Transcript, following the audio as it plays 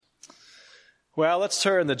Well, let's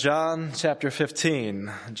turn to John chapter 15.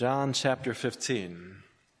 John chapter 15.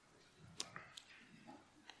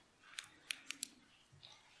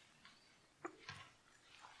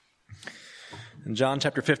 In John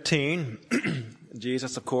chapter 15,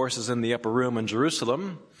 Jesus, of course, is in the upper room in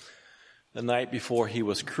Jerusalem the night before he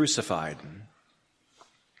was crucified.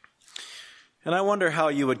 And I wonder how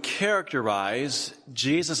you would characterize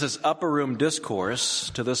Jesus' upper room discourse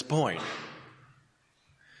to this point.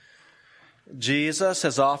 Jesus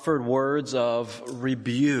has offered words of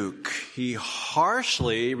rebuke. He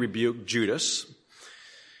harshly rebuked Judas,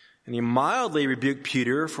 and he mildly rebuked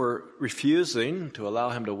Peter for refusing to allow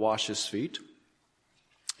him to wash his feet.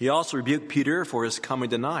 He also rebuked Peter for his coming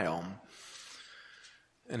denial,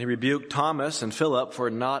 and he rebuked Thomas and Philip for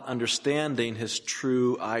not understanding his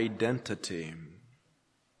true identity.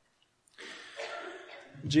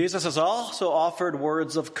 Jesus has also offered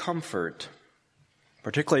words of comfort,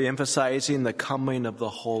 particularly emphasizing the coming of the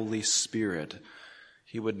Holy Spirit.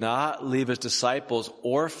 He would not leave his disciples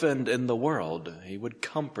orphaned in the world. He would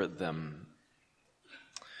comfort them.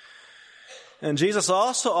 And Jesus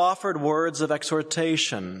also offered words of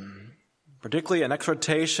exhortation, particularly an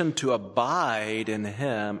exhortation to abide in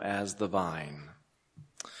him as the vine.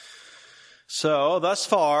 So, thus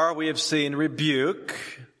far, we have seen rebuke,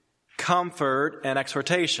 comfort, and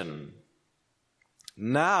exhortation.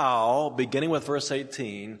 Now, beginning with verse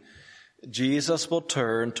 18, Jesus will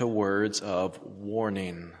turn to words of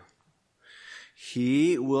warning.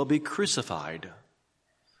 He will be crucified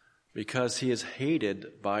because he is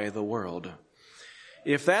hated by the world.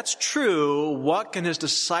 If that's true, what can his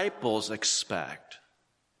disciples expect?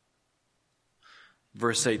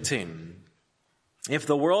 Verse 18, if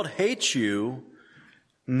the world hates you,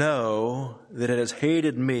 know that it has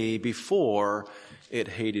hated me before it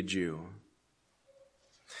hated you.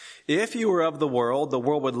 If you were of the world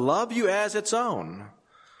would love you as its own.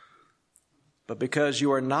 But because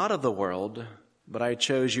you are not of the world, but I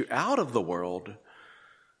chose you out of the world,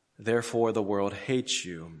 therefore the world hates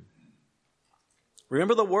you.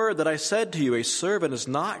 Remember the word that I said to you, a servant is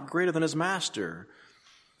not greater than his master.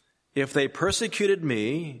 If they persecuted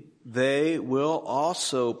me, they will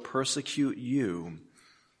also persecute you.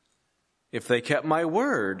 If they kept my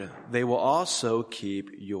word, they will also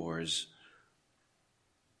keep yours.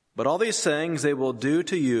 But all these things they will do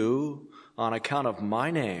to you on account of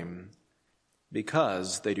my name,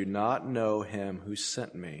 because they do not know him who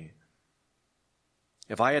sent me.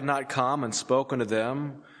 If I had not come and spoken to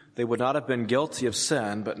them, they would not have been guilty of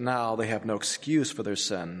sin, but now they have no excuse for their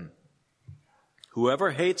sin.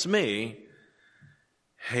 Whoever hates me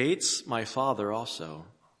hates my Father also.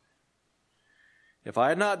 If I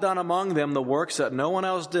had not done among them the works that no one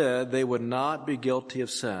else did, they would not be guilty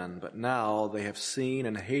of sin. But now they have seen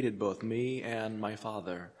and hated both me and my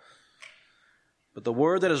Father. But the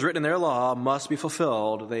word that is written in their law must be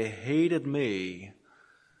fulfilled. They hated me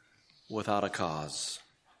without a cause.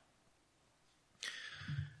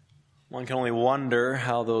 One can only wonder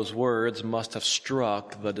how those words must have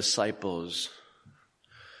struck the disciples.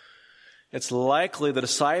 It's likely the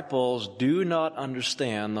disciples do not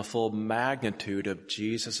understand the full magnitude of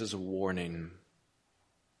Jesus' warning.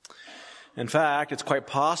 In fact, it's quite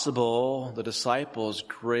possible the disciples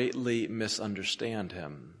greatly misunderstand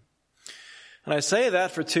him. And I say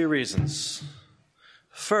that for two reasons.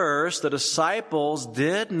 First, the disciples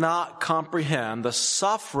did not comprehend the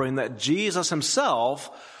suffering that Jesus himself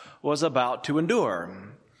was about to endure.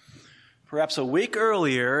 Perhaps a week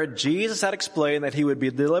earlier, Jesus had explained that he would be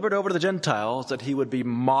delivered over to the Gentiles, that he would be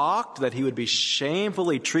mocked, that he would be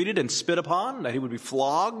shamefully treated and spit upon, that he would be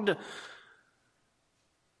flogged,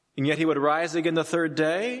 and yet he would rise again the third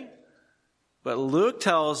day. But Luke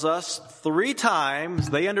tells us 3 times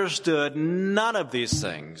they understood none of these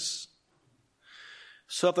things.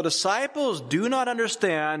 So if the disciples do not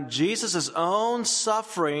understand Jesus' own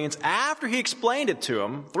sufferings after he explained it to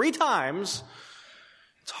them 3 times,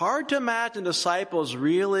 it's hard to imagine disciples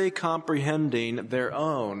really comprehending their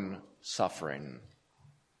own suffering.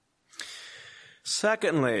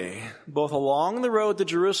 Secondly, both along the road to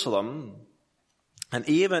Jerusalem and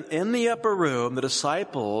even in the upper room, the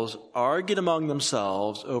disciples argued among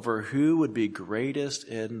themselves over who would be greatest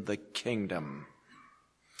in the kingdom.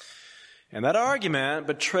 And that argument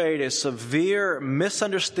betrayed a severe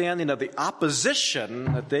misunderstanding of the opposition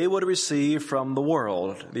that they would receive from the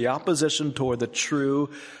world, the opposition toward the true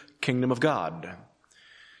kingdom of God.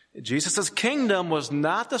 Jesus' kingdom was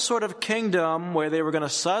not the sort of kingdom where they were going to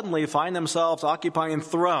suddenly find themselves occupying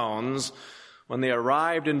thrones when they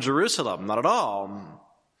arrived in Jerusalem. Not at all.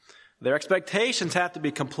 Their expectations have to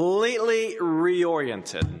be completely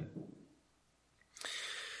reoriented.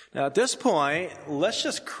 Now at this point, let's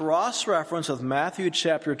just cross-reference with Matthew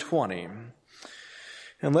chapter 20.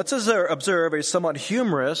 And let's observe a somewhat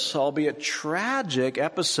humorous, albeit tragic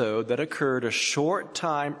episode that occurred a short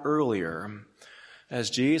time earlier as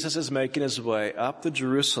Jesus is making his way up to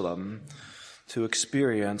Jerusalem to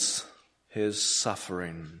experience his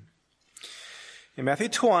suffering. In Matthew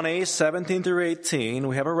 20, 17 through 18,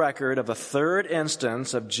 we have a record of the third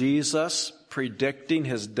instance of Jesus predicting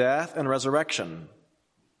his death and resurrection.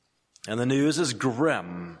 And the news is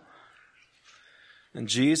grim. And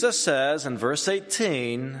Jesus says in verse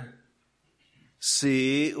 18,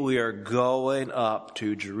 "See, we are going up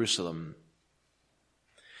to Jerusalem.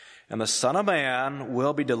 And the Son of Man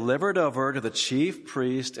will be delivered over to the chief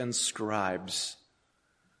priests and scribes.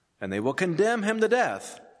 And they will condemn him to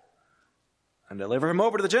death and deliver him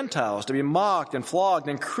over to the Gentiles to be mocked and flogged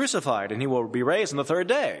and crucified, and he will be raised on the third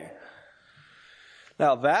day."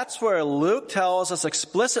 Now that's where Luke tells us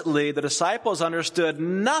explicitly the disciples understood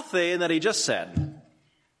nothing that he just said.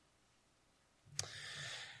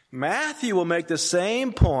 Matthew will make the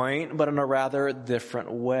same point, but in a rather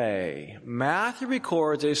different way. Matthew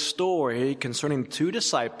records a story concerning two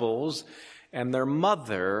disciples and their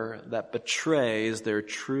mother that betrays their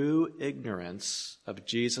true ignorance of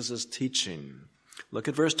Jesus' teaching. Look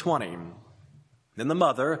at verse 20. "Then the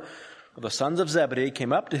mother of the sons of Zebedee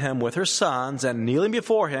came up to him with her sons, and kneeling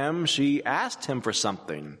before him, she asked him for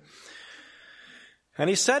something. And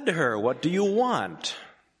he said to her, 'What do you want?'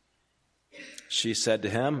 She said to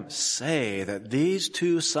him, 'Say that these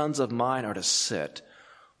two sons of mine are to sit,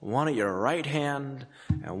 one at your right hand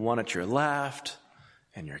and one at your left,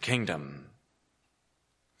 in your kingdom.'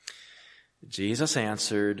 Jesus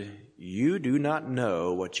answered, 'You do not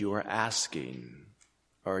know what you are asking.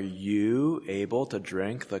 Are you able to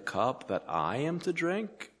drink the cup that I am to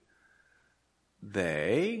drink?'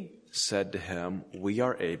 They said to him, 'We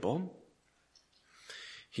are able.'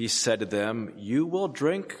 He said to them, 'You will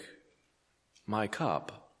drink my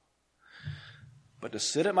cup. But to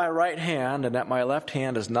sit at my right hand and at my left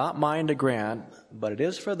hand is not mine to grant, but it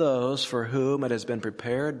is for those for whom it has been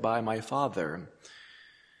prepared by my Father.'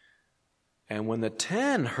 And when the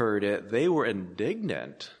 10 heard it, they were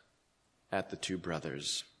indignant at the two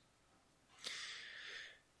brothers."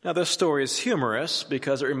 Now this story is humorous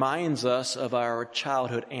because it reminds us of our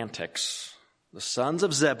childhood antics. The sons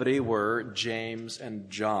of Zebedee were James and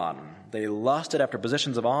John. They lusted after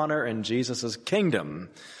positions of honor in Jesus' kingdom.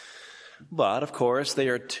 But, of course, they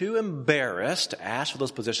are too embarrassed to ask for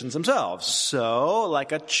those positions themselves. So,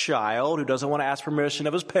 like a child who doesn't want to ask permission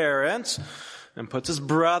of his parents and puts his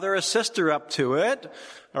brother or sister up to it,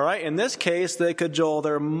 all right, in this case, they cajole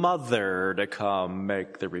their mother to come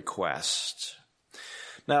make the request.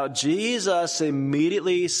 Now, Jesus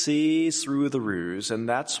immediately sees through the ruse, and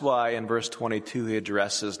that's why in verse 22 he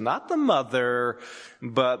addresses not the mother,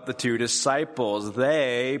 but the two disciples.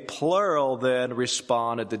 They, plural, then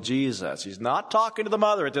responded to Jesus. He's not talking to the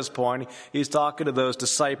mother at this point. He's talking to those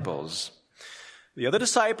disciples. The other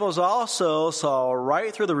disciples also saw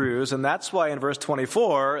right through the ruse, and that's why in verse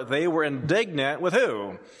 24 they were indignant with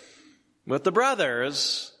who? With the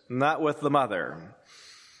brothers, not with the mother.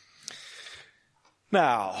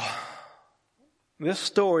 Now, this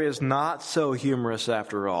story is not so humorous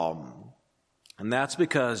after all. And that's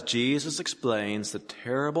because Jesus explains the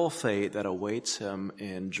terrible fate that awaits him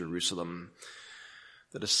in Jerusalem.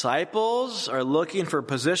 The disciples are looking for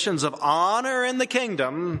positions of honor in the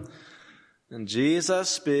kingdom, and Jesus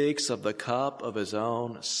speaks of the cup of his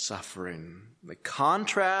own suffering. The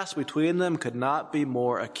contrast between them could not be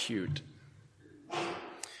more acute.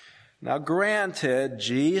 Now, granted,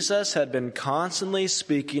 Jesus had been constantly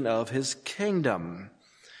speaking of his kingdom.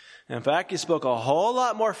 In fact, he spoke a whole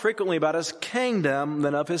lot more frequently about his kingdom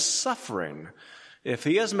than of his suffering. If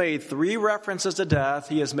he has made 3 references to death,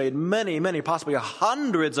 he has made many, possibly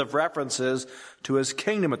hundreds of references to his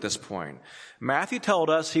kingdom at this point. Matthew told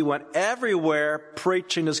us he went everywhere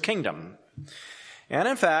preaching his kingdom. And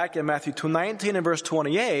in fact, in Matthew 19 and verse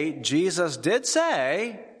 28, Jesus did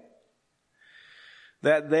say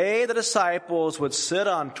that they, the disciples, would sit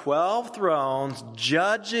on 12 thrones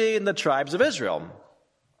judging the tribes of Israel.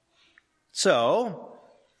 So,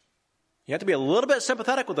 you have to be a little bit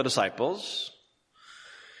sympathetic with the disciples.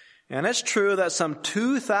 And it's true that some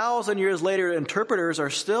 2,000 years later, interpreters are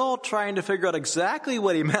still trying to figure out exactly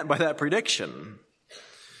what he meant by that prediction.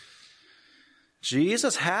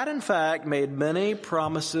 Jesus had, in fact, made many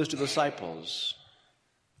promises to disciples.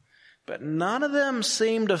 But none of them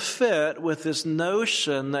seem to fit with this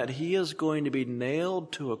notion that he is going to be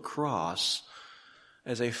nailed to a cross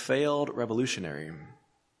as a failed revolutionary.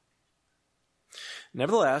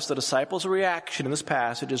 Nevertheless, the disciples' reaction in this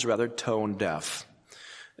passage is rather tone deaf.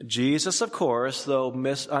 Jesus, of course, though,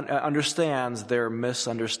 understands their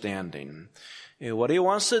misunderstanding. And what he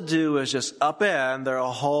wants to do is just upend their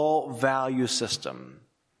whole value system.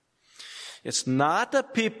 It's not the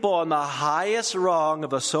people on the highest rung of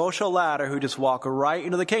the social ladder who just walk right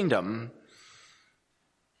into the kingdom,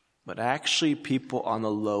 but actually people on the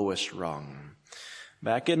lowest rung.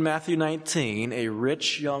 Back in Matthew 19, a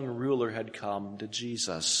rich young ruler had come to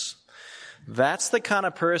Jesus. That's the kind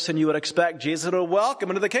of person you would expect Jesus to welcome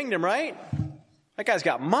into the kingdom, right? That guy's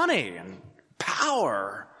got money and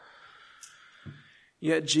power.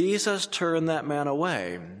 Yet Jesus turned that man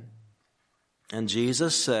away. And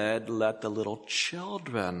Jesus said, "Let the little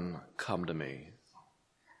children come to me.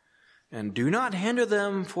 And do not hinder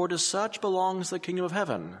them, for to such belongs the kingdom of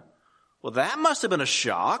heaven." Well, that must have been a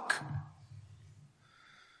shock.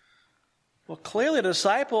 Well, clearly the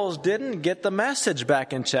disciples didn't get the message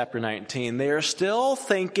back in chapter 19. They are still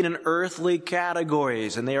thinking in earthly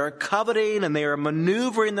categories, and they are coveting and they are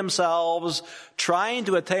maneuvering themselves, trying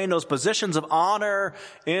to attain those positions of honor,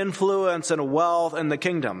 influence, and wealth in the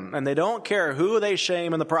kingdom. And they don't care who they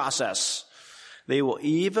shame in the process. They will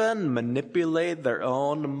even manipulate their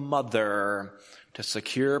own mother to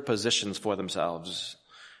secure positions for themselves.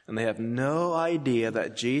 And they have no idea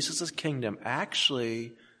that Jesus' kingdom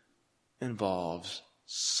actually involves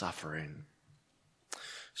suffering.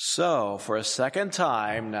 So, for a second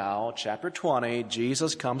time now, chapter 20,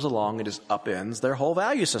 Jesus comes along and just upends their whole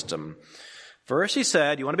value system. First he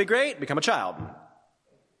said, you want to be great? Become a child.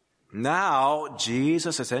 Now,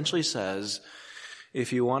 Jesus essentially says,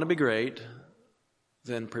 if you want to be great,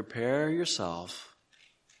 then prepare yourself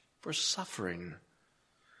for suffering.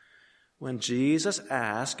 When Jesus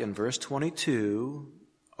asked in verse 22,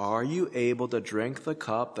 are you able to drink the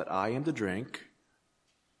cup that I am to drink?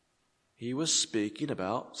 He was speaking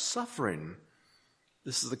about suffering.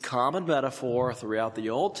 This is the common metaphor throughout the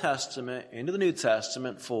Old Testament into the New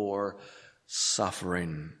Testament for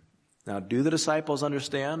suffering. Now, do the disciples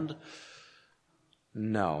understand?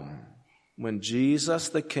 No. When Jesus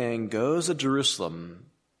the King goes to Jerusalem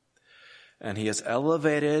and he is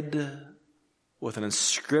elevated with an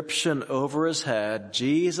inscription over his head,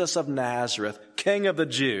 Jesus of Nazareth, King of the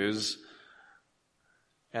Jews,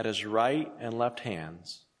 at his right and left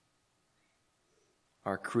hands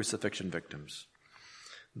are crucifixion victims.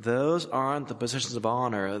 Those aren't the positions of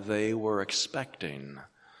honor they were expecting.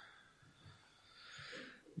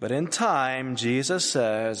 But in time, Jesus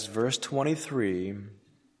says, verse 23,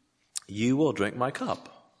 you will drink my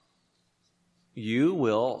cup. You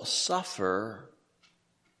will suffer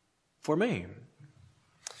for me.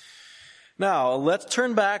 Now, let's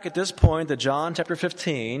turn back at this point to John chapter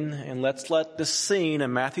 15, and let's let this scene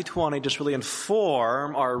in Matthew 20 just really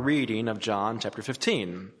inform our reading of John chapter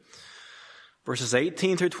 15. Verses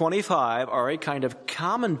 18 through 25 are a kind of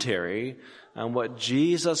commentary on what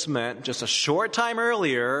Jesus meant just a short time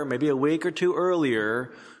earlier, maybe a week or two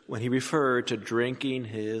earlier, when he referred to drinking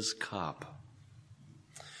his cup.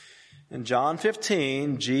 In John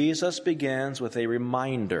 15, Jesus begins with a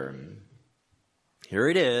reminder. Here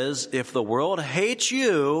it is, if the world hates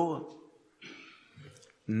you,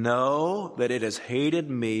 know that it has hated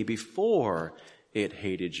me before it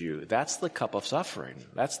hated you. That's the cup of suffering.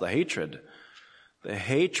 That's the hatred. The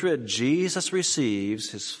hatred Jesus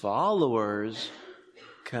receives, his followers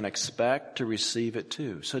can expect to receive it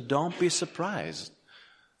too. So don't be surprised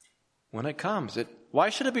when it comes.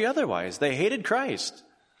 Why should it be otherwise? They hated Christ.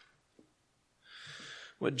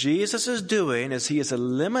 What Jesus is doing is he is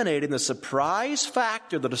eliminating the surprise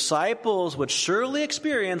factor the disciples would surely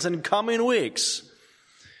experience in coming weeks.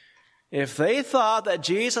 If they thought that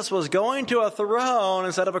Jesus was going to a throne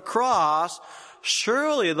instead of a cross,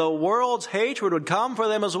 surely the world's hatred would come for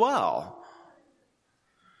them as well.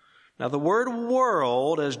 Now, the word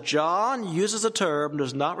world, as John uses the term,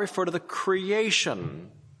 does not refer to the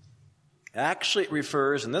creation. Actually, it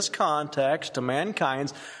refers in this context to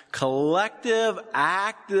mankind's collective,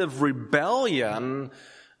 active rebellion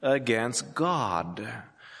against God.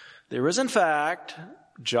 There is, in fact,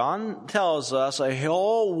 John tells us, a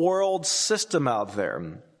whole world system out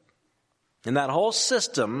there. And that whole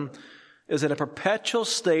system is in a perpetual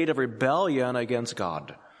state of rebellion against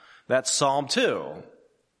God. That's Psalm 2.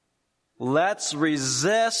 Let's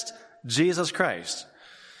resist Jesus Christ.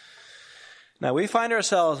 Now, we find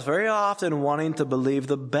ourselves very often wanting to believe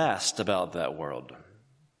the best about that world.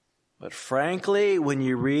 But frankly, when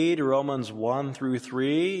you read Romans 1 through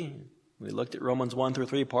 3, we looked at Romans 1 through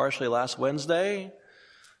 3 partially last Wednesday,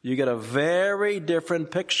 you get a very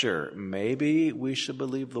different picture. Maybe we should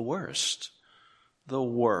believe the worst. The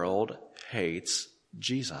world hates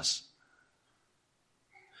Jesus.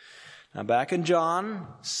 Now back in John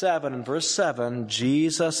 7 and verse 7,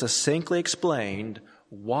 Jesus succinctly explained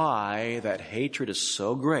why that hatred is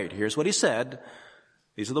so great. Here's what he said.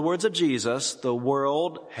 These are the words of Jesus. The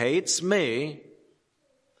world hates me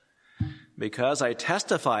because I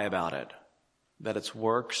testify about it, that its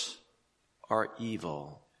works are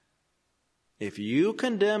evil. If you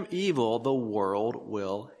condemn evil, the world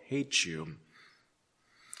will hate you.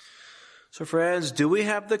 So friends, do we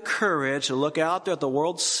have the courage to look out there at the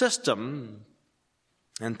world system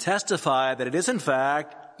and testify that it is in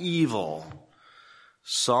fact evil?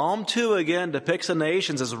 Psalm 2 again depicts the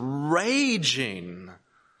nations as raging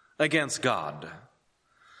against God.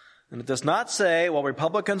 And it does not say, well,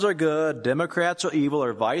 Republicans are good, Democrats are evil,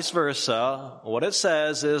 or vice versa. What it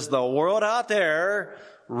says is the world out there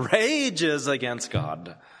rages against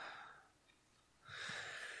God.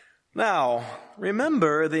 Now,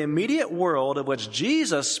 remember, the immediate world of which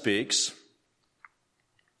Jesus speaks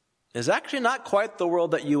is actually not quite the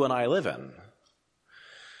world that you and I live in.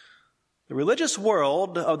 The religious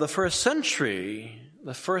world of the first century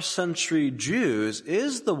Jews,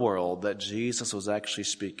 is the world that Jesus was actually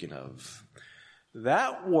speaking of.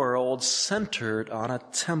 That world centered on a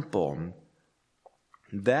temple.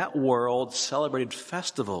 That world celebrated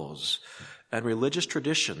festivals and religious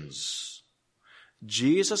traditions.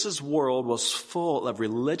 Jesus' world was full of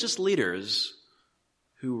religious leaders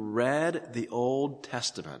who read the Old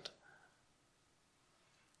Testament.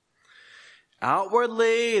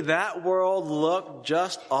 Outwardly, that world looked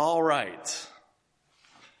just all right.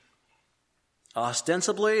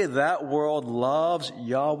 Ostensibly, that world loves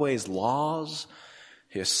Yahweh's laws,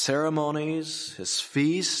 His ceremonies, His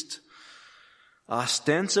feast.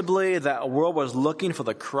 Ostensibly, that world was looking for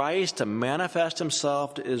the Christ to manifest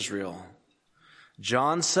Himself to Israel.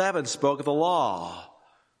 John 7 spoke of the law,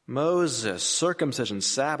 Moses, circumcision,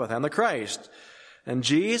 Sabbath, and the Christ. And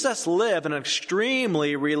Jesus lived in an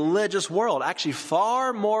extremely religious world, actually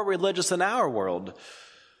far more religious than our world.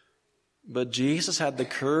 But Jesus had the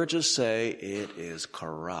courage to say, it is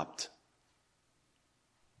corrupt.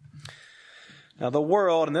 Now the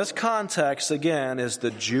world in this context, again, is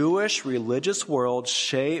the Jewish religious world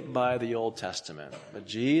shaped by the Old Testament. But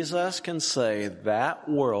Jesus can say that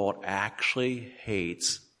world actually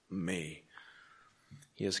hates me.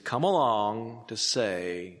 He has come along to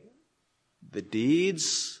say the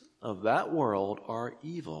deeds of that world are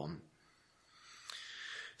evil.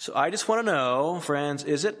 So I just want to know, friends,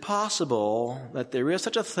 is it possible that there is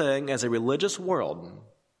such a thing as a religious world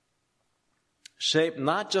shaped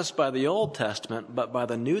not just by the Old Testament, but by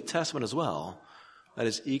the New Testament as well, that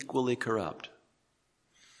is equally corrupt?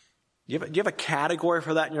 Do you have a category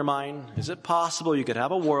for that in your mind? Is it possible you could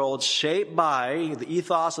have a world shaped by the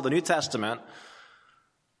ethos of the New Testament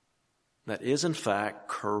that is in fact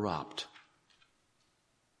corrupt?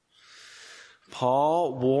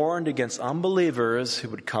 Paul warned against unbelievers who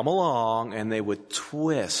would come along and they would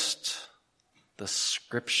twist the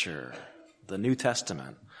Scripture, the New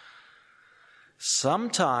Testament.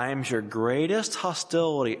 Sometimes your greatest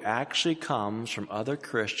hostility actually comes from other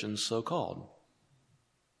Christians, so-called.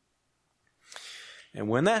 And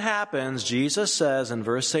when that happens, Jesus says in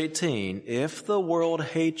verse 18, if the world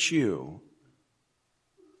hates you,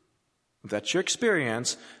 if that's your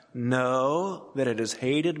experience, know that it has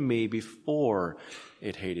hated me before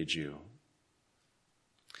it hated you.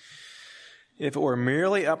 If it were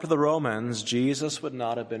merely up to the Romans, Jesus would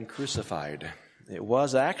not have been crucified. It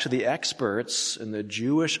was actually the experts in the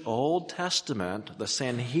Jewish Old Testament, the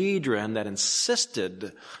Sanhedrin, that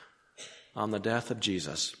insisted on the death of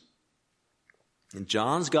Jesus. And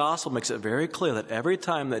John's gospel makes it very clear that every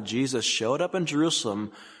time that Jesus showed up in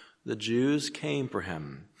Jerusalem, the Jews came for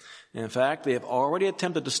him. In fact, they have already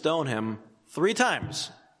attempted to stone him 3 times.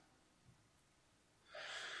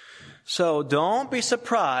 So don't be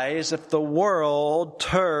surprised if the world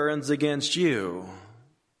turns against you,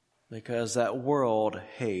 because that world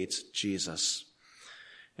hates Jesus.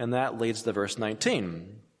 And that leads to verse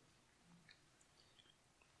 19.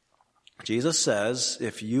 Jesus says,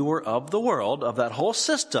 if you were of the world, of that whole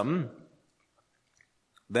system,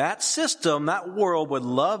 that world would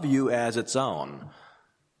love you as its own.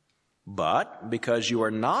 But because you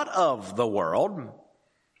are not of the world,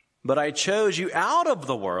 but I chose you out of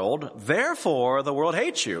the world, therefore the world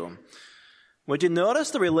hates you. Would you notice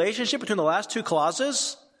the relationship between the last 2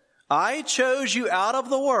 clauses? I chose you out of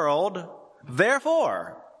the world,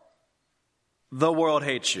 therefore the world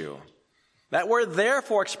hates you. That word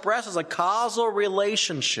therefore expresses a causal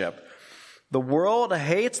relationship. The world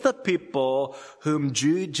hates the people whom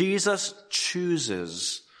Jesus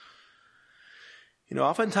chooses.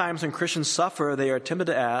 Oftentimes when Christians suffer, they are tempted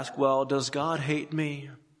to ask, well, does God hate me?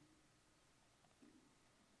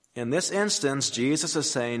 In this instance, Jesus is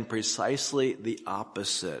saying precisely the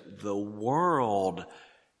opposite. The world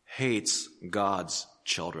hates God's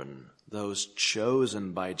children, those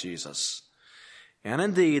chosen by Jesus. And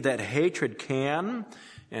indeed, that hatred can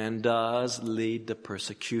and does lead to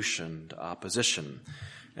persecution, to opposition.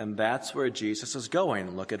 And that's where Jesus is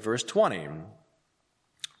going. Look at verse 20.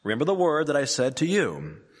 Remember the word that I said to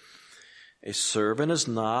you. A servant is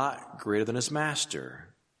not greater than his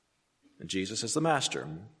master. And Jesus is the master.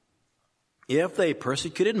 If they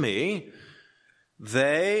persecuted me,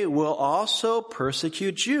 they will also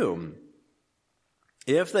persecute you.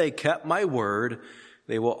 If they kept my word,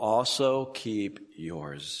 they will also keep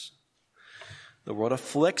yours. The world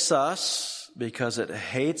afflicts us because it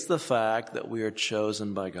hates the fact that we are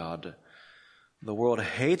chosen by God. The world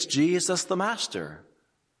hates Jesus, the master.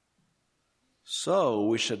 So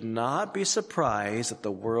we should not be surprised that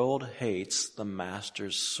the world hates the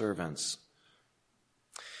master's servants.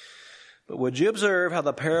 But would you observe how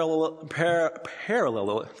the parallelism,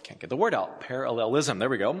 there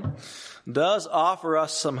we go, does offer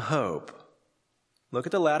us some hope. Look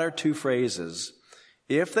at the latter two phrases.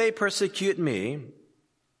 If they persecute me,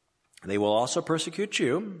 they will also persecute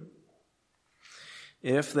you.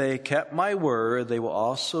 If they kept my word, they will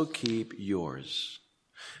also keep yours.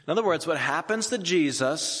 In other words, what happens to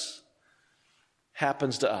Jesus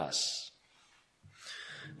happens to us.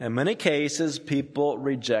 In many cases, people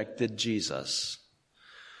rejected Jesus,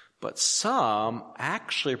 but some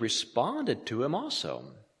actually responded to him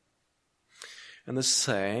also. And the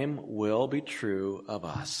same will be true of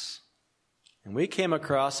us. And we came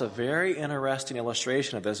across a very interesting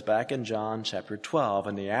illustration of this back in John chapter 12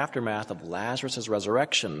 in the aftermath of Lazarus'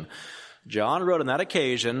 resurrection. John wrote on that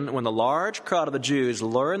occasion, when the large crowd of the Jews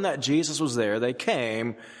learned that Jesus was there, they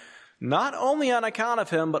came not only on account of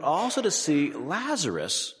him, but also to see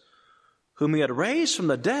Lazarus, whom he had raised from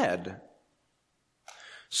the dead.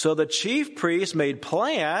 So the chief priests made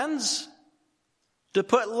plans to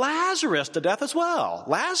put Lazarus to death as well.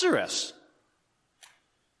 Lazarus.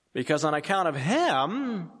 Because on account of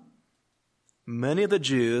him, many of the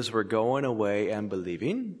Jews were going away and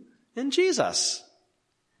believing in Jesus.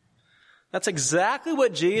 That's exactly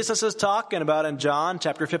what Jesus is talking about in John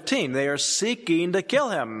chapter 15. They are seeking to kill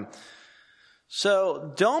him.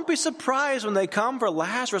 So don't be surprised when they come for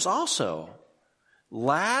Lazarus also.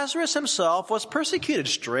 Lazarus himself was persecuted,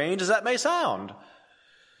 strange as that may sound.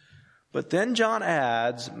 But then John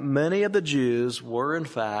adds, many of the Jews were in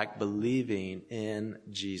fact believing in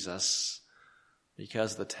Jesus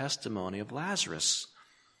because of the testimony of Lazarus.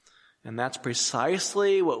 And that's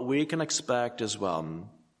precisely what we can expect as well.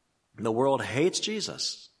 The world hates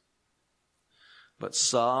Jesus, but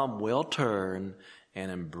some will turn and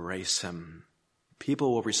embrace him.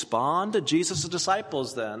 People will respond to Jesus'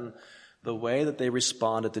 disciples then the way that they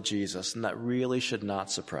responded to Jesus, and that really should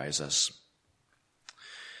not surprise us.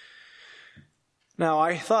 Now,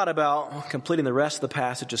 I thought about completing the rest of the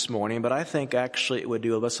passage this morning, but I think actually it would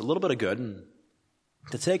do us a little bit of good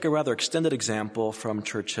to take a rather extended example from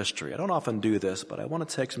church history. I don't often do this, but I want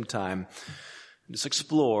to take some time and just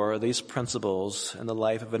explore these principles in the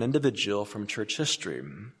life of an individual from church history.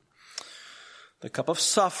 The cup of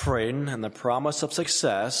suffering and the promise of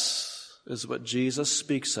success is what Jesus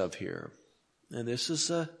speaks of here. And this is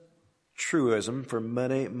a truism for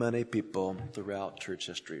many, many people throughout church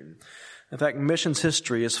history. In fact, missions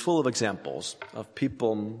history is full of examples of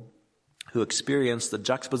people who experience the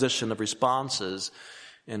juxtaposition of responses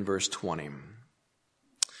in verse 20.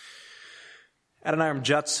 Adoniram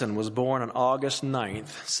Judson was born on August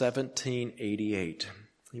 9th, 1788.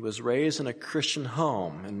 He was raised in a Christian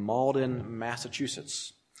home in Malden,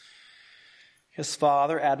 Massachusetts. His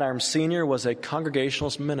father, Adoniram Sr., was a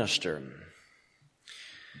Congregationalist minister.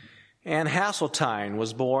 Anne Hasseltine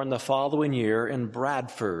was born the following year in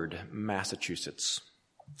Bradford, Massachusetts.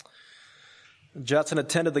 Judson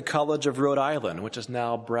attended the College of Rhode Island, which is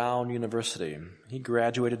now Brown University. He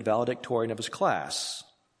graduated valedictorian of his class.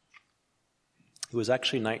 He was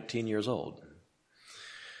actually 19 years old.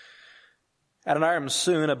 Adoniram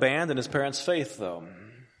soon abandoned his parents' faith, though,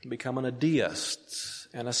 becoming a deist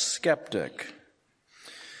and a skeptic.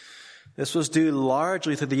 This was due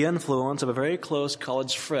largely to the influence of a very close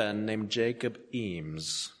college friend named Jacob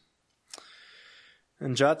Eames.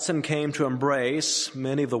 And Judson came to embrace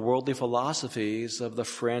many of the worldly philosophies of the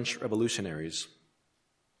French revolutionaries.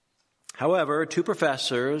 However, two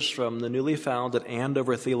professors from the newly founded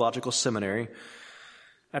Andover Theological Seminary,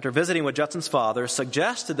 after visiting with Judson's father,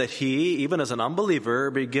 suggested that he, even as an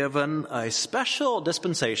unbeliever, be given a special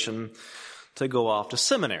dispensation to go off to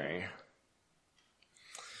seminary.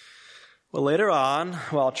 Well, later on,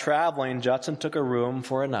 while traveling, Judson took a room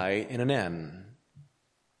for a night in an inn.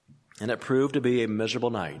 And it proved to be a miserable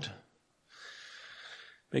night.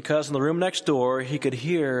 Because in the room next door, he could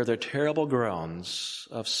hear the terrible groans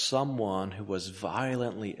of someone who was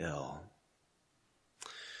violently ill.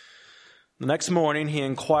 The next morning, he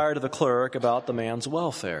inquired of the clerk about the man's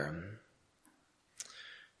welfare.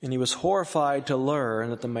 And he was horrified to learn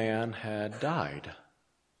that the man had died.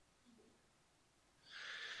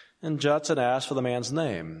 And Judson asked for the man's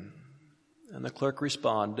name. And the clerk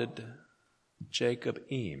responded, Jacob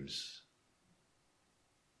Eames.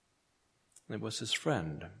 It was his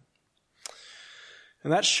friend.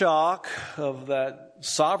 And that shock of that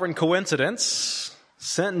sovereign coincidence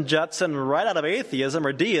sent Judson right out of atheism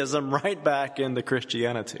or deism right back into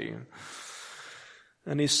Christianity.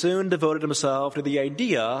 And he soon devoted himself to the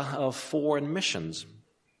idea of foreign missions.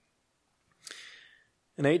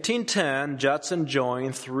 In 1810, Judson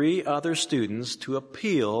joined 3 other students to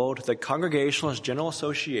appeal to the Congregationalist General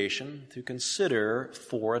Association to consider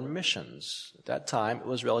foreign missions. At that time, it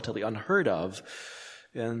was relatively unheard of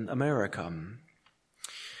in America.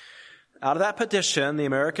 Out of that petition, the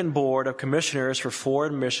American Board of Commissioners for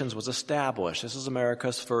Foreign Missions was established. This is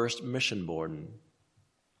America's first mission board.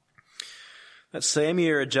 That same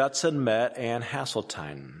year, Judson met Anne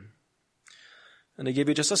Hasseltine. And to give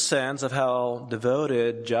you just a sense of how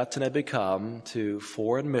devoted Judson had become to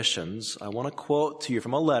foreign missions, I want to quote to you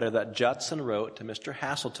from a letter that Judson wrote to Mr.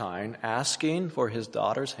 Hasseltine asking for his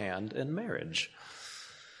daughter's hand in marriage.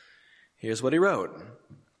 Here's what he wrote.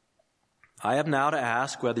 I have now to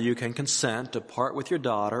ask whether you can consent to part with your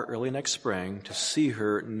daughter early next spring to see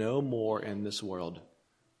her no more in this world.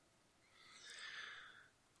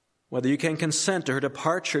 Whether you can consent to her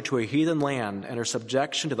departure to a heathen land and her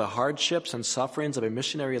subjection to the hardships and sufferings of a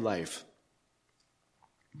missionary life.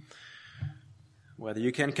 Whether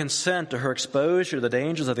you can consent to her exposure to the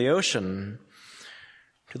dangers of the ocean,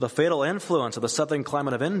 to the fatal influence of the southern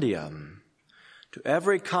climate of India, to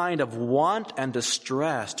every kind of want and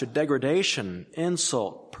distress, to degradation,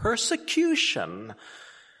 insult, persecution,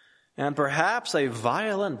 and perhaps a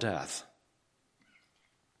violent death.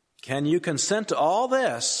 Can you consent to all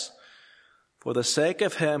this for the sake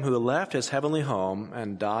of him who left his heavenly home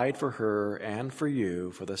and died for her and for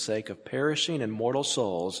you, for the sake of perishing and mortal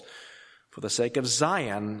souls, for the sake of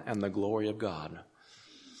Zion and the glory of God?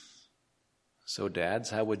 So,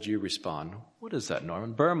 dads, how would you respond? What is that,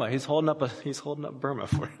 Norman? Burma. He's holding up Burma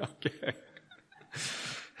for you. Okay.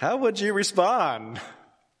 How would you respond?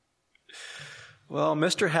 Well,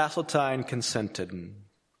 Mr. Hasseltine consented.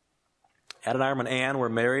 Adoniram and Anne were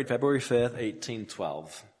married February 5th,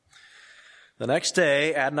 1812. The next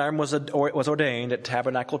day, Adoniram was ordained at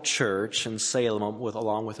Tabernacle Church in Salem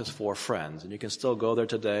along with his 4 friends. And you can still go there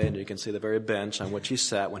today, and you can see the very bench on which he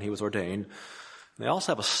sat when he was ordained. And they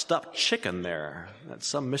also have a stuffed chicken there that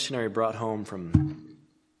some missionary brought home from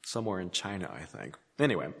somewhere in China, I think.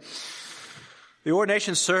 Anyway, the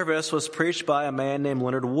ordination service was preached by a man named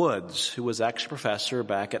Leonard Woods, who was actually a professor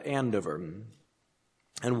back at Andover.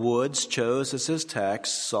 And Woods chose as his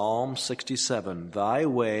text Psalm 67, Thy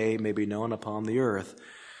way may be known upon the earth,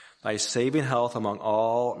 thy saving health among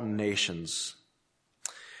all nations.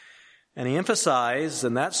 And he emphasized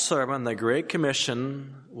in that sermon the Great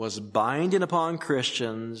Commission was binding upon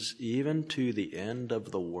Christians even to the end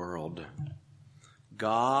of the world.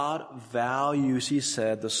 God values, he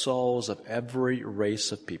said, the souls of every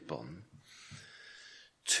race of people.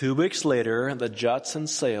 2 weeks later, the Judson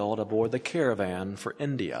sailed aboard the caravan for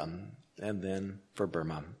India and then for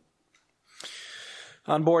Burma.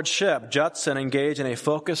 On board ship, Judson engaged in a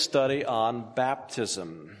focused study on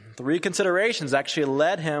baptism. 3 considerations actually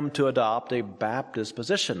led him to adopt a Baptist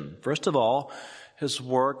position. First of all, his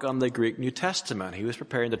work on the Greek New Testament. He was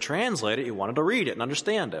preparing to translate it. He wanted to read it and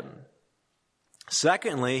understand it.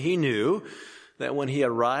 Secondly, he knew that when he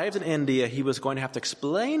arrived in India, he was going to have to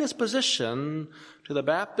explain his position to the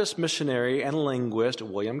Baptist missionary and linguist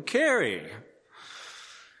William Carey.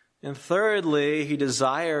 And thirdly, he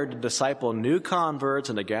desired to disciple new converts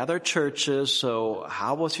and to gather churches, so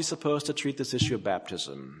how was he supposed to treat this issue of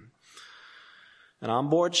baptism? And on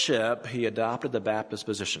board ship, he adopted the Baptist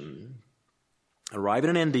position. Arriving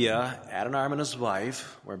in India, Adoniram and his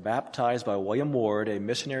wife were baptized by William Ward, a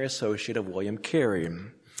missionary associate of William Carey.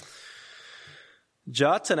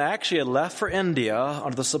 Judson actually had left for India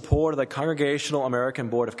under the support of the Congregational American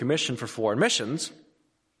Board of Commission for Foreign Missions,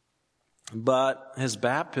 but his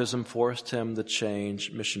baptism forced him to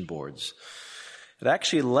change mission boards. It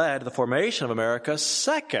actually led to the formation of America's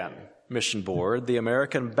second mission board, the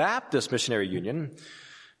American Baptist Missionary Union,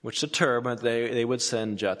 which determined they would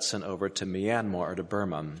send Judson over to Myanmar or to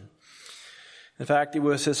Burma. In fact, it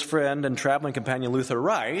was his friend and traveling companion Luther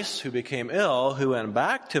Rice, who became ill, who went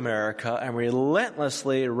back to America and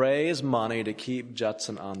relentlessly raised money to keep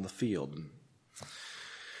Judson on the field.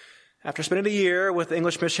 After spending a year with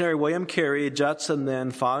English missionary William Carey, Judson then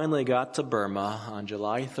finally got to Burma on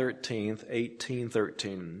July 13th,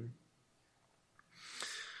 1813.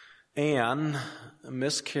 Anne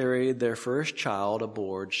miscarried their first child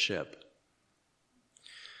aboard ship.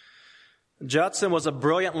 Judson was a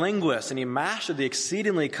brilliant linguist, and he mastered the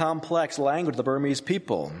exceedingly complex language of the Burmese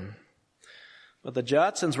people. But the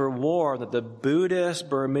Judsons were warned that the Buddhist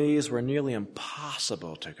Burmese were nearly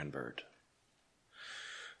impossible to convert.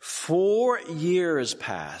 4 years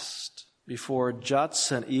passed before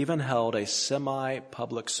Judson even held a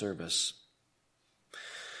semi-public service.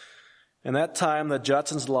 In that time, the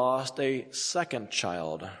Judsons lost a second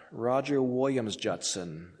child, Roger Williams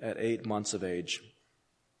Judson, at 8 months of age.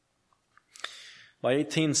 By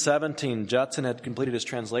 1817, Judson had completed his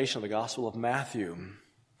translation of the Gospel of Matthew.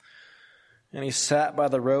 And he sat by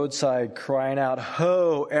the roadside crying out,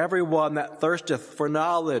 "Ho, everyone that thirsteth for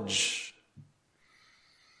knowledge."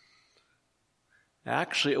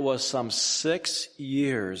 Actually, it was some 6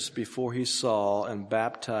 years before he saw and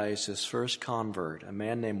baptized his first convert, a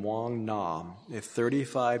man named Wong Nam, a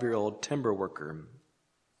 35-year-old timber worker.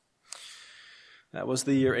 That was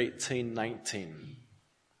the year 1819.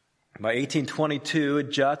 By 1822,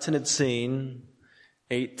 Judson had seen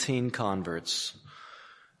 18 converts,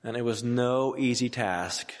 and it was no easy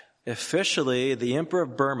task. Officially, the Emperor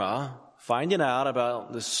of Burma, finding out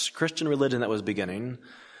about this Christian religion that was beginning,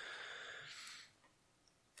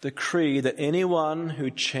 decreed that anyone who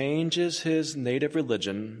changes his native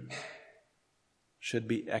religion should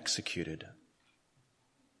be executed.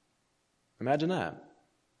 Imagine that.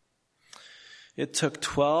 It took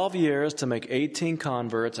 12 years to make 18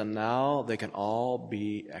 converts, and now they can all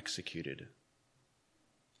be executed.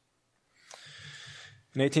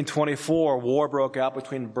 In 1824, war broke out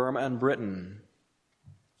between Burma and Britain.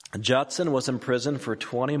 Judson was imprisoned for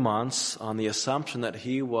 20 months on the assumption that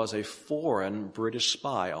he was a foreign British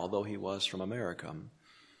spy, although he was from America.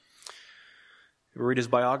 If you read his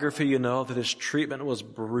biography, you know that his treatment was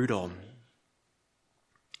brutal.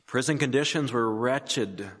 Prison conditions were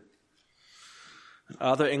wretched.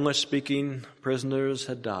 Other English-speaking prisoners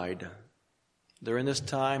had died. During this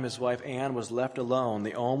time, his wife Anne was left alone,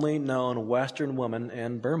 the only known Western woman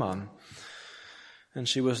in Burma, and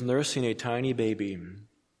she was nursing a tiny baby.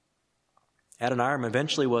 Adoniram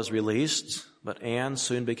eventually was released, but Anne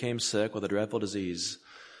soon became sick with a dreadful disease.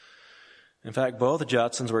 In fact, both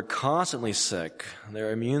Judsons were constantly sick.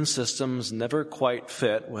 Their immune systems never quite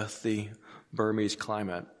fit with the Burmese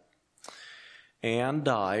climate. Anne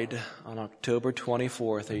died on October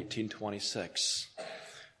 24th, 1826.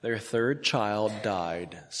 Their third child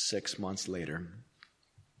died 6 months later.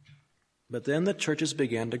 But then the churches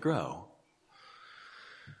began to grow.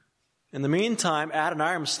 In the meantime,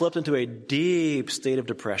 Adoniram slipped into a deep state of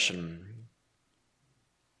depression,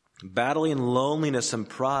 battling loneliness and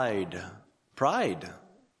pride,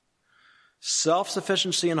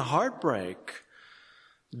 self-sufficiency and heartbreak.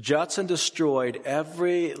 Judson destroyed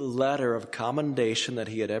every letter of commendation that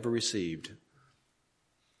he had ever received.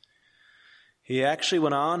 He actually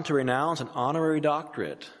went on to renounce an honorary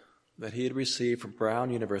doctorate that he had received from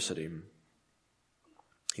Brown University.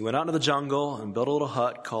 He went out into the jungle and built a little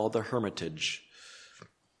hut called the Hermitage.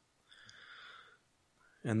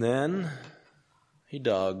 And then he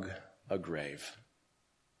dug a grave.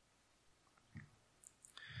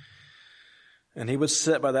 And he would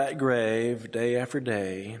sit by that grave day after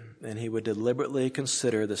day, and he would deliberately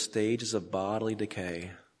consider the stages of bodily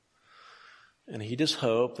decay. And he just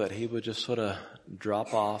hoped that he would just sort of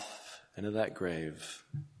drop off into that grave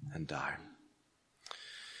and die.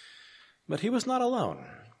 But he was not alone.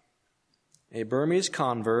 A Burmese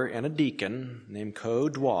convert and a deacon named Ko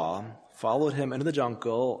Dwa followed him into the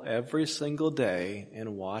jungle every single day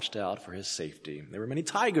and watched out for his safety. There were many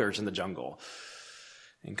tigers in the jungle.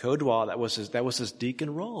 And Ko Dwa, that was his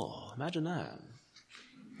deacon role. Imagine that.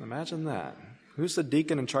 Imagine that. Who's the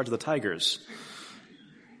deacon in charge of the tigers?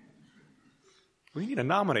 We need to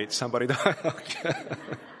nominate somebody.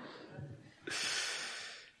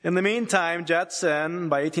 In the meantime, Judson,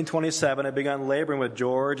 by 1827, had begun laboring with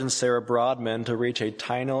George and Sarah Broadman to reach a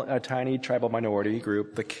tiny tribal minority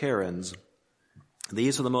group, the Karens.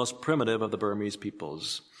 These are the most primitive of the Burmese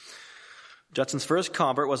peoples. Judson's first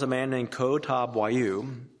convert was a man named Ko Tab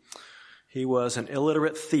Wayu. He was an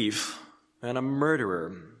illiterate thief and a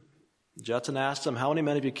murderer. Judson asked him, "How many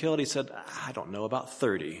men have you killed?" He said, "I don't know, about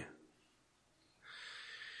 30.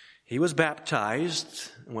 He was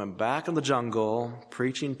baptized and went back in the jungle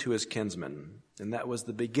preaching to his kinsmen. And that was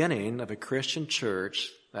the beginning of a Christian church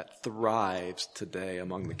that thrives today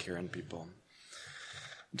among the Karen people.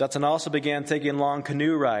 Judson also began taking long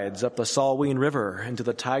canoe rides up the Salween River into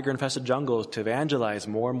the tiger-infested jungles to evangelize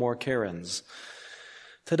more and more Karens.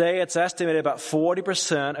 Today, it's estimated about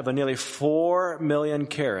 40% of the nearly 4 million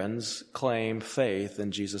Karens claim faith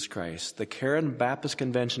in Jesus Christ. The Karen Baptist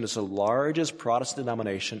Convention is the largest Protestant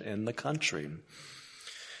denomination in the country.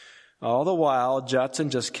 All the while,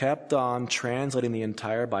 Judson just kept on translating the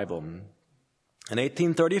entire Bible. In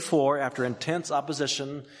 1834, after intense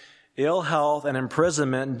opposition, ill health, and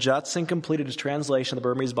imprisonment, Judson completed his translation of the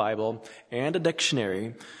Burmese Bible and a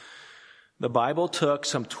dictionary. The Bible took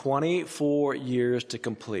some 24 years to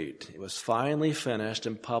complete. It was finally finished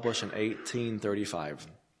and published in 1835.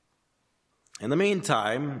 In the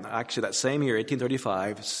meantime, actually that same year,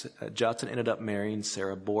 1835, Judson ended up marrying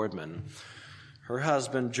Sarah Boardman. Her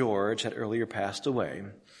husband, George, had earlier passed away,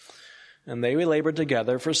 and they labored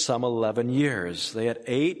together for some 11 years. They had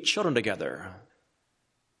 8 children together,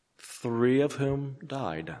 3 of whom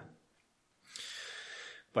died.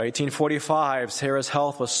 By 1845, Sarah's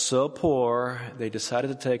health was so poor, they decided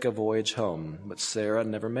to take a voyage home, but Sarah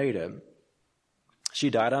never made it. She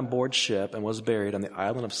died on board ship and was buried on the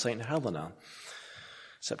island of St. Helena,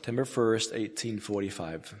 September 1st,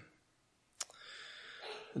 1845.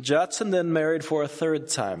 Judson then married for a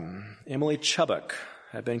 3rd time. Emily Chubbuck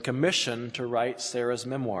had been commissioned to write Sarah's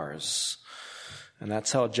memoirs. And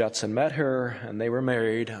that's how Judson met her, and they were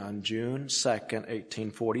married on June 2nd,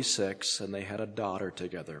 1846, and they had a daughter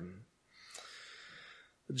together.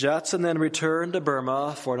 Judson then returned to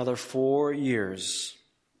Burma for another 4 years,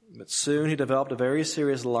 but soon he developed a very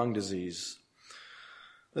serious lung disease.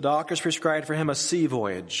 The doctors prescribed for him a sea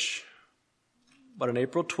voyage, but on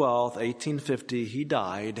April 12th, 1850, he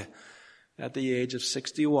died at the age of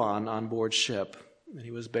 61 on board ship, and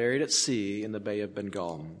he was buried at sea in the Bay of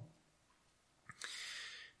Bengal.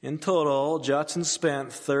 In total, Judson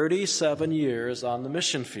spent 37 years on the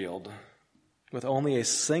mission field with only a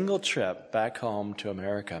single trip back home to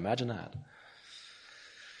America. Imagine that.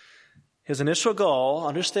 His initial goal,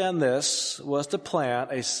 understand this, was to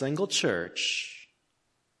plant a single church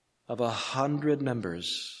of 100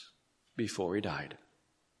 members before he died.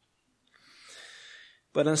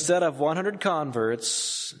 But instead of 100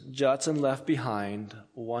 converts, Judson left behind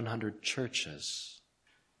 100 churches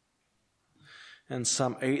and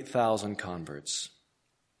some 8,000 converts.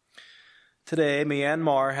 Today,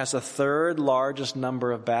 Myanmar has the 3rd largest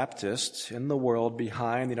number of Baptists in the world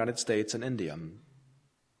behind the United States and India.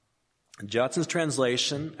 Judson's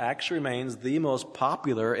translation actually remains the most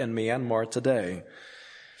popular in Myanmar today.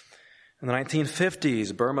 In the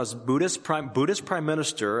 1950s, Burma's Buddhist Prime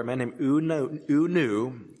Minister, a man named U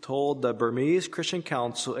Nu, told the Burmese Christian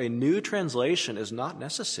Council a new translation is not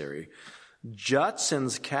necessary.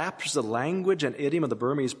 Judson's captures the language and idiom of the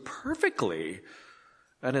Burmese perfectly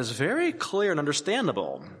and is very clear and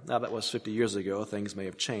understandable. Now, that was 50 years ago. Things may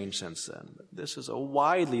have changed since then. But this is a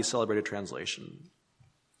widely celebrated translation.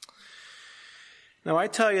 Now, I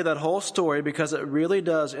tell you that whole story because it really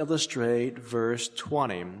does illustrate verse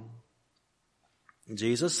 20.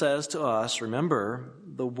 Jesus says to us, remember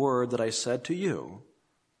the word that I said to you.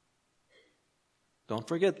 Don't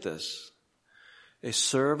forget this. A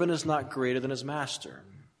servant is not greater than his master.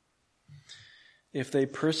 If they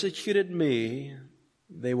persecuted me,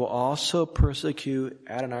 they will also persecute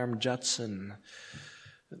Adoniram Judson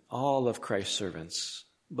and all of Christ's servants.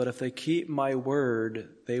 But if they keep my word,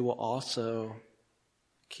 they will also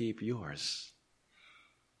keep yours.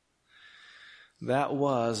 That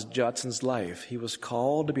was Judson's life. He was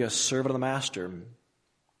called to be a servant of the master,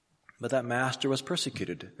 but that master was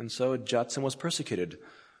persecuted, and so Judson was persecuted.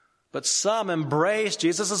 But some embrace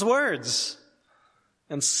Jesus' words,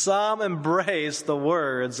 and some embrace the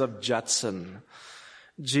words of Judson.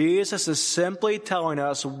 Jesus is simply telling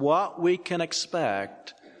us what we can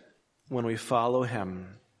expect when we follow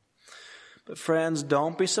him. But friends,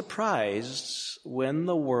 don't be surprised when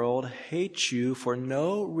the world hates you for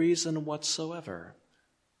no reason whatsoever.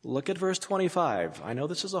 Look at verse 25. I know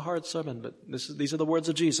this is a hard sermon, but these are the words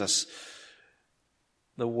of Jesus.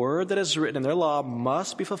 The word that is written in their law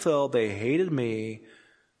must be fulfilled. They hated me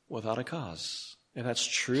without a cause. If that's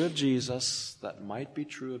true of Jesus, that might be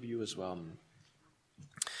true of you as well.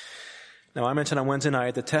 Now, I mentioned on Wednesday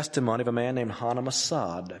night the testimony of a man named Hana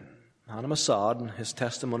Masad. Hana Masad, his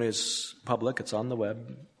testimony is public. It's on the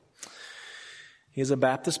web. He's a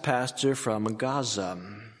Baptist pastor from Gaza.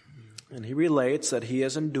 And he relates that he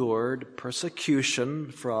has endured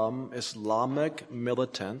persecution from Islamic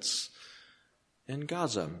militants in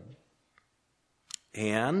Gaza.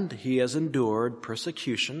 And he has endured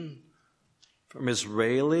persecution from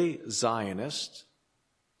Israeli Zionists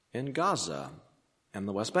in Gaza and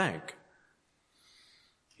the West Bank.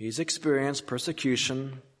 He's experienced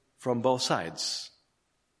persecution from both sides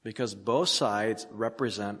because both sides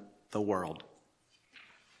represent the world.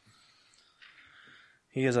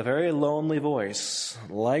 He is a very lonely voice,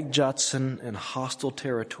 like Judson in hostile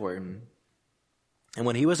territory. And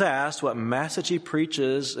when he was asked what message he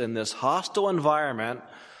preaches in this hostile environment,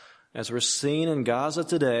 as we're seeing in Gaza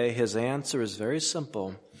today, his answer is very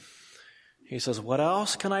simple. He says, what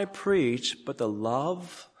else can I preach but the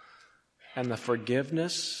love and the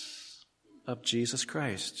forgiveness of Jesus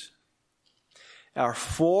Christ? Our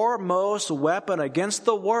foremost weapon against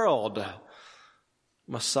the world,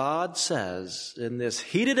 Mossad says, in this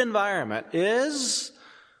heated environment is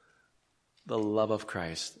the love of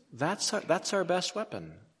Christ. That's our best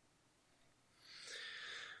weapon.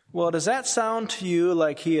 Well, does that sound to you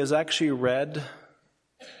like he has actually read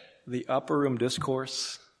the Upper Room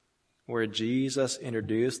Discourse where Jesus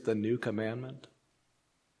introduced the new commandment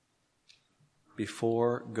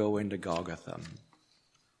before going to Golgotha?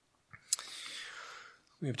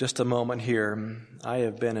 We have just a moment here. I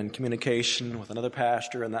have been in communication with another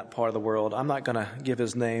pastor in that part of the world. I'm not going to give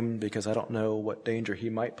his name because I don't know what danger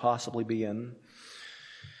he might possibly be in.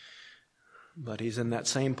 But he's in that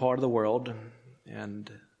same part of the world.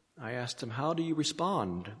 And I asked him, how do you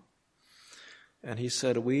respond? And he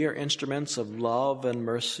said, we are instruments of love and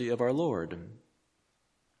mercy of our Lord.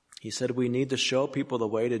 He said, we need to show people the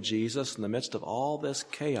way to Jesus in the midst of all this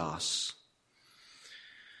chaos.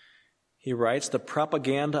 He writes, the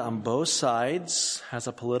propaganda on both sides has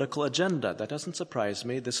a political agenda. That doesn't surprise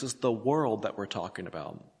me. This is the world that we're talking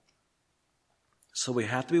about. So we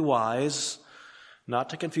have to be wise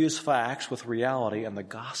not to confuse facts with reality and the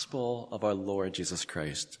gospel of our Lord Jesus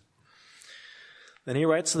Christ. Then he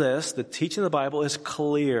writes this, the teaching of the Bible is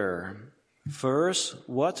clear. First,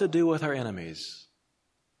 what to do with our enemies.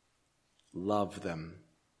 Love them.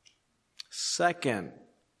 Second,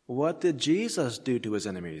 what did Jesus do to his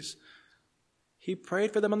enemies? He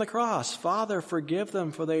prayed for them on the cross. Father, forgive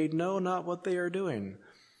them, for they know not what they are doing.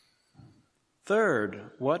 Third,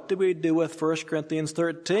 what do we do with 1 Corinthians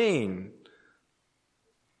 13?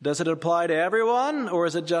 Does it apply to everyone, or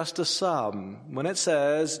is it just to some? When it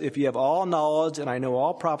says, if you have all knowledge and I know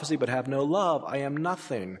all prophecy but have no love, I am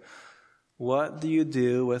nothing. What do you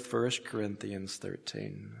do with 1 Corinthians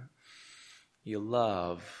 13? You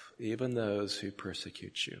love even those who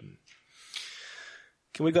persecute you.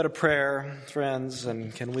 Can we go to prayer, friends?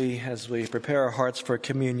 And can we, as we prepare our hearts for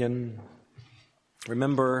communion,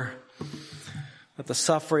 remember that the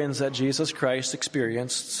sufferings that Jesus Christ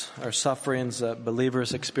experienced are sufferings that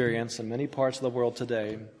believers experience in many parts of the world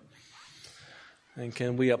today. And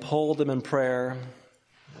can we uphold them in prayer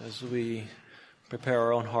as we prepare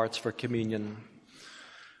our own hearts for communion?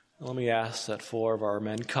 Let me ask that 4 of our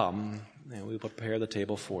men come, and we will prepare the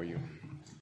table for you.